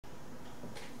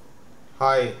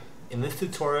Hi, in this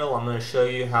tutorial I'm going to show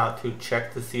you how to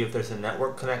check to see if there's a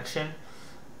network connection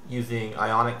using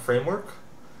IonicFramework.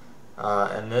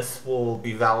 And this will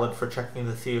be valid for checking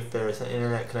to see if there's an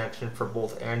internet connection for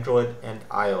both Android and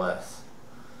iOS.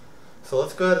 So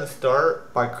let's go ahead and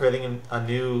start by creating a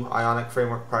new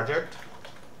IonicFramework project.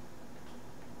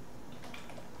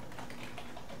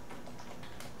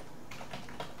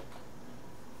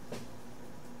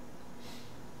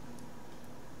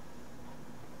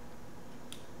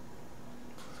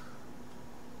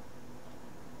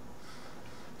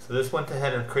 So this went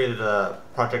ahead and created a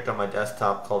project on my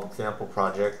desktop called Example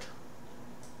Project.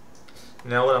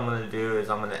 Now what I'm going to do is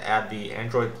I'm going to add the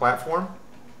Android platform.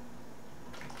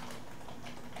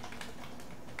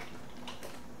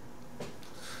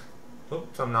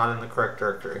 Oops, I'm not in the correct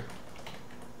directory.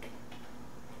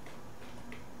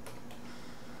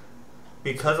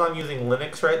 Because I'm using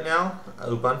Linux right now,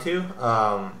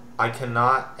 Ubuntu, I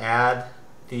cannot add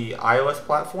the iOS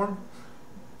platform.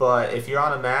 But if you're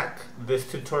on a Mac, this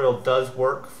tutorial does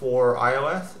work for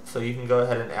iOS, so you can go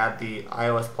ahead and add the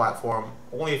iOS platform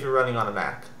only if you're running on a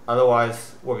Mac.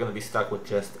 Otherwise, we're going to be stuck with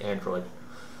just Android.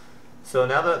 So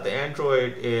now that the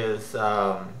Android is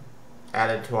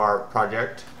added to our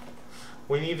project,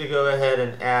 we need to go ahead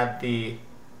and add the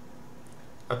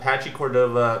Apache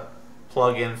Cordova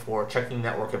plugin for checking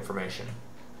network information.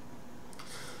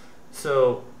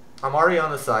 So I'm already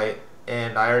on the site,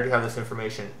 and I already have this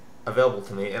information available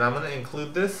to me, and I'm going to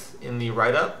include this in the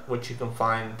write-up, which you can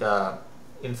find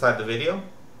inside the video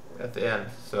at the end,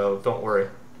 so don't worry.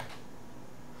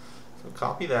 So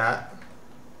copy that.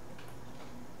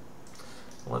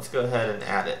 Let's go ahead and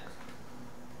add it.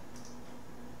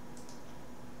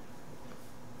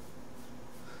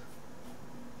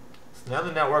 So now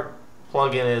the network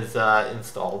plugin is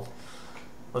installed.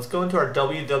 Let's go into our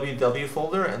www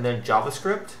folder and then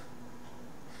JavaScript,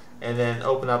 and then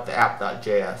open up the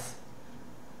app.js.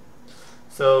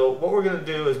 So what we're going to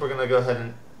do is we're going to go ahead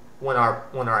and when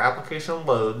our application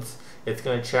loads, it's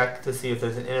going to check to see if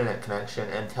there's an internet connection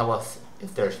and tell us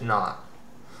if there's not.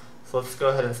 So let's go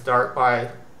ahead and start by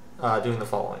doing the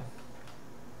following.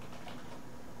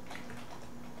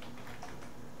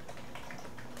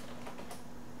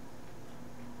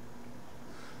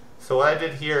 So what I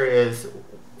did here is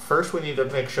first we need to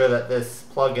make sure that this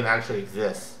plugin actually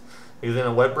exists. Because in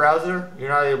a web browser, you're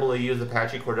not able to use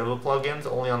Apache Cordova plugins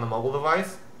only on the mobile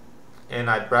device, and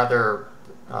I'd rather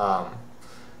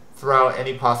throw out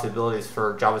any possibilities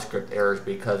for JavaScript errors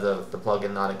because of the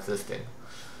plugin not existing.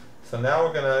 So now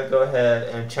we're going to go ahead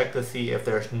and check to see if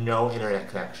there's no internet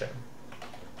connection.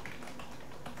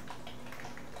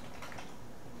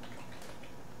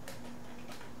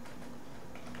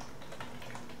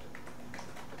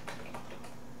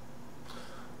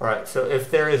 Alright, so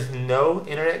if there is no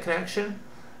internet connection,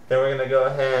 then we're going to go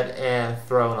ahead and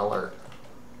throw an alert.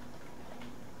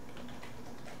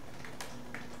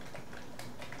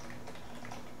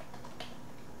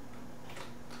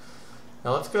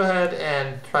 Now let's go ahead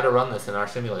and try to run this in our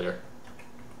simulator.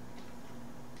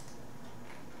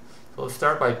 So let's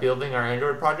start by building our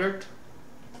Android project.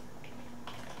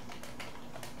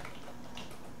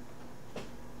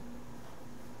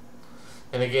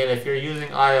 And again, if you're using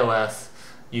iOS,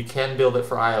 you can build it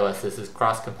for iOS. This is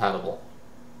cross-compatible.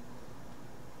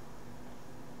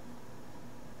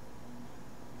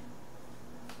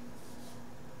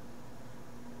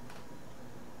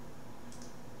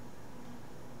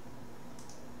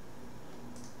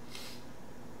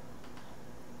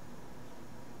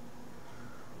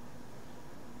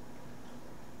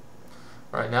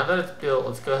 Alright, now that it's built,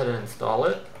 let's go ahead and install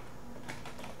it.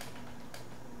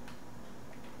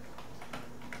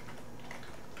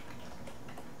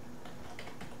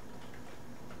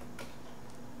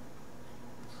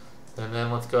 And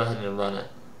then let's go ahead and run it.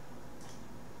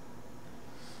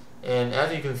 And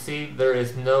as you can see, there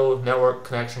is no network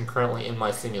connection currently in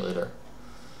my simulator.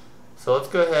 So let's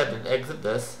go ahead and exit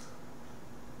this.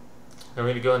 And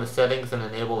we're going to go into settings and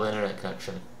enable the internet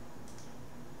connection.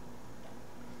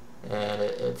 And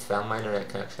it's found my internet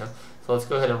connection. So let's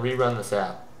go ahead and rerun this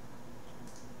app.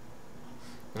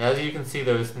 And as you can see,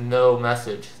 there's no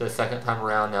message the second time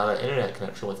around now that internet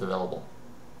connection was available.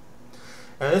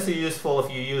 And this is useful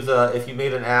if you use if you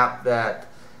made an app that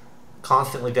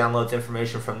constantly downloads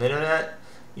information from the internet.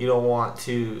 You don't want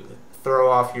to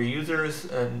throw off your users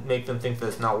and make them think that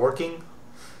it's not working.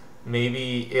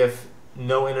 Maybe if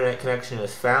no internet connection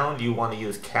is found, you want to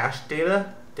use cached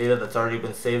data that's already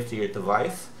been saved to your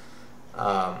device.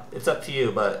 It's up to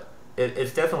you, but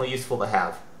it's definitely useful to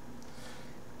have.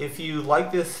 If you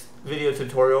like this video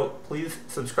tutorial, please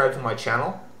subscribe to my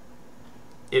channel.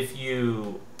 If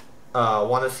you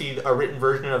want to see a written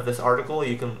version of this article,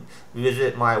 you can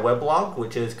visit my weblog,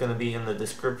 which is going to be in the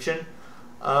description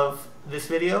of this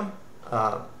video.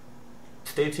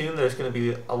 Stay tuned. There's going to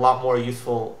be a lot more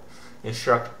useful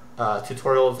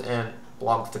tutorials and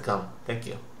blogs to come. Thank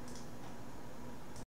you.